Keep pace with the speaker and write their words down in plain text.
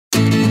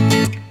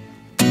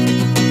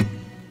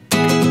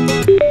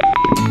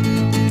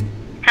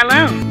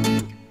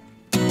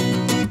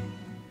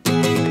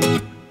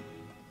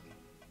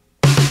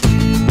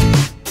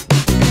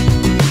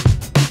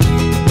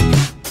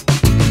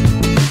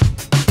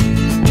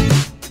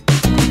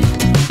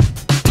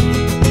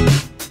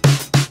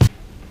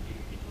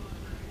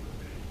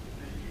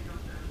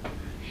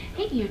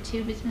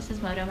YouTube, it's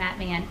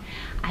Mrs.motomattman.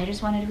 I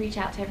just wanted to reach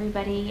out to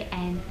everybody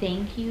and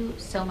thank you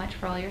so much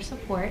for all your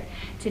support.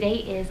 Today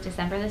is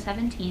December the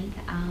 17th.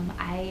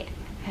 I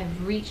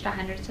have reached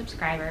 100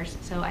 subscribers,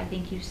 so I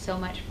thank you so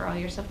much for all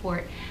your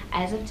support.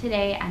 As of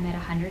today, I'm at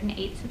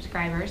 108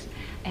 subscribers,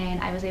 and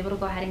I was able to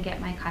go ahead and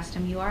get my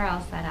custom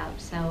URL set up,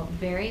 so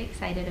very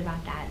excited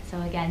about that. So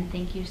again,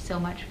 thank you so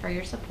much for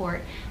your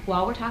support.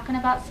 While we're talking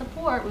about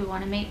support, we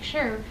want to make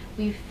sure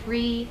we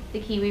free the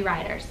Kiwi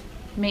riders.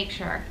 Make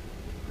sure.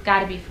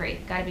 Gotta be free.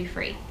 Gotta be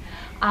free.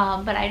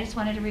 But I just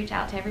wanted to reach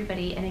out to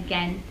everybody, and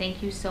again,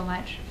 thank you so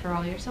much for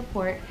all your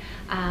support.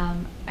 I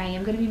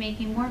am going to be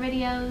making more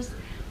videos.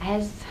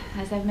 As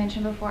I've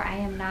mentioned before, I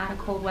am not a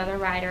cold weather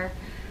rider.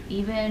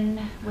 Even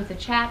with the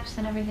chaps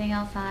and everything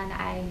else on,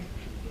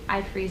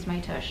 I freeze my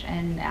tush,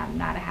 and I'm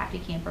not a happy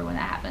camper when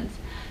that happens.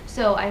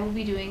 So I will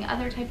be doing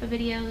other type of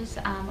videos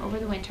over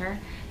the winter.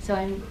 So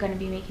I'm going to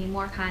be making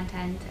more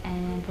content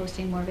and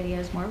posting more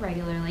videos more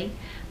regularly.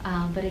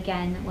 But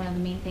again, one of the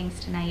main things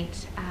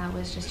tonight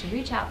was just to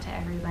reach out to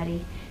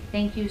everybody.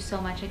 Thank you so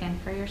much again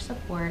for your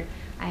support.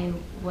 I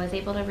was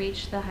able to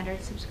reach the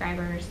 100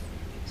 subscribers,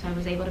 so I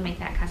was able to make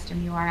that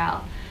custom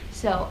URL.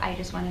 So I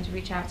just wanted to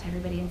reach out to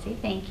everybody and say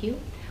thank you.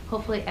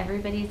 Hopefully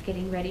everybody's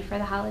getting ready for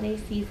the holiday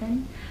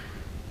season.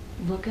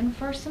 Looking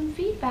for some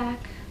feedback.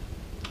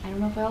 I don't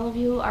know if all of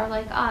you are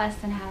like us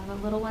and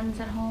have little ones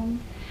at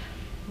home.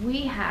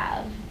 We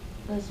have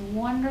this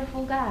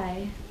wonderful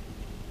guy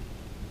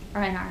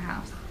in our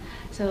house.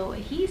 So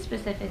he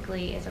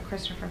specifically is a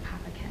Christopher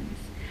Papakins.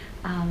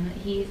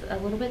 He's a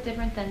little bit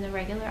different than the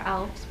regular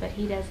elves, but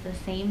he does the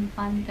same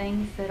fun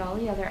things that all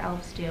the other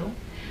elves do.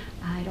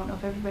 I don't know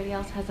if everybody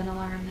else has an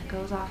alarm that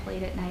goes off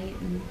late at night,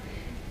 and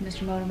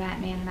Mr.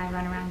 Motomattman and I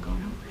run around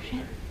going, oh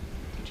shit,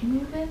 did you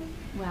move in?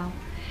 Well,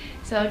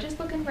 so just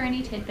looking for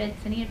any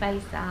tidbits, any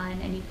advice on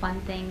any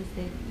fun things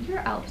that your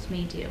elves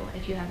may do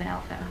if you have an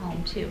elf at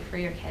home too for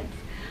your kids.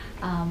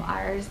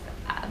 Ours,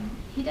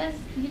 he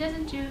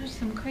doesn't do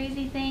some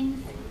crazy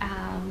things.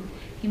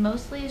 He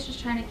mostly is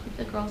just trying to keep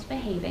the girls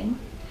behaving.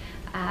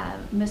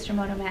 Mr.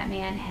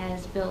 Motomattman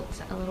has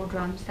built a little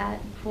drum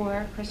set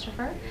for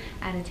Christopher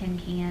out of tin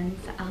cans.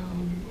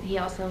 He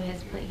also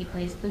he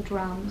plays the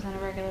drums on a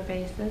regular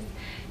basis.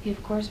 He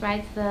of course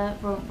rides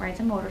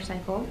a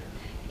motorcycle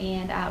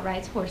and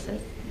rides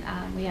horses.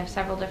 We have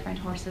several different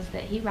horses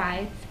that he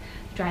rides.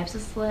 Drives a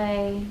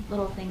sleigh,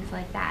 little things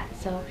like that.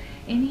 So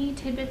any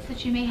tidbits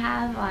that you may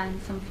have on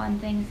some fun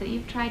things that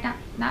you've tried,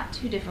 not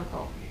too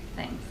difficult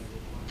things,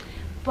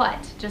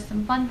 but just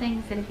some fun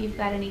things that if you've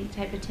got any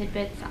type of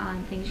tidbits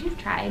on things you've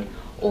tried,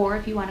 or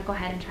if you want to go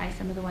ahead and try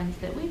some of the ones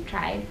that we've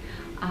tried,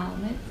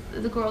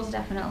 the girls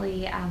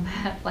definitely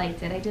have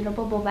liked it. I did a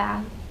bubble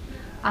bath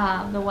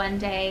the one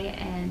day,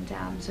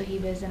 and so he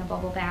was in a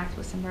bubble bath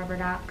with some rubber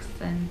ducks,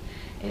 and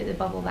the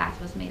bubble bath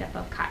was made up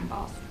of cotton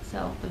balls.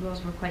 So the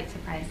girls were quite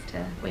surprised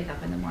to wake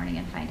up in the morning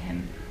and find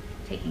him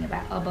taking a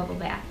bubble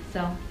bath.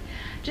 So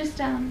just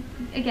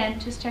again,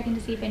 just checking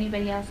to see if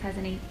anybody else has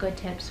any good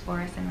tips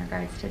for us in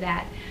regards to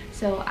that.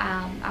 So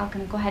I'm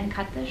gonna go ahead and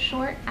cut this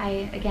short.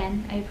 I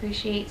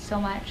appreciate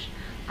so much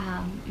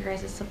your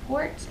guys'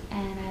 support,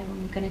 and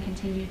I'm going to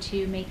continue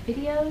to make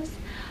videos.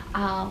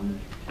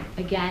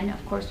 Again,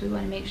 of course, we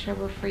want to make sure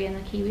we're free on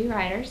the Kiwi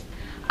riders.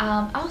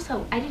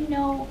 Also, I didn't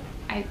know,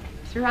 I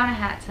threw on a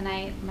hat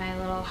tonight,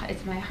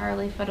 it's my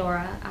Harley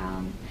fedora.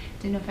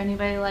 Didn't know if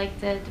anybody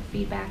liked it, the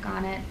feedback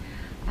on it.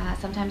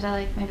 Sometimes I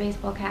like my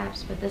baseball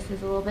caps, but this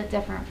is a little bit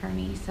different for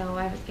me, so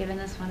I was giving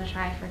this one a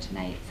try for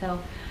tonight. So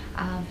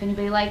if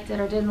anybody liked it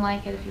or didn't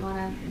like it, if you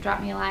want to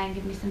drop me a line,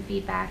 give me some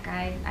feedback,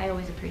 I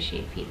always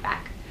appreciate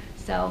feedback.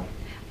 So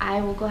I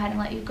will go ahead and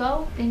let you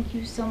go. Thank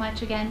you so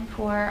much again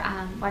for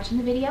watching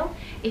the video.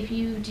 If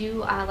you do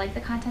like the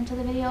content of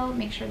the video,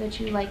 make sure that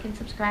you like and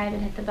subscribe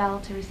and hit the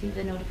bell to receive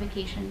the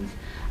notifications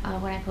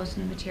when I post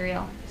new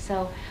material.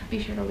 So be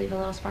sure to leave a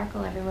little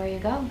sparkle everywhere you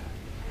go.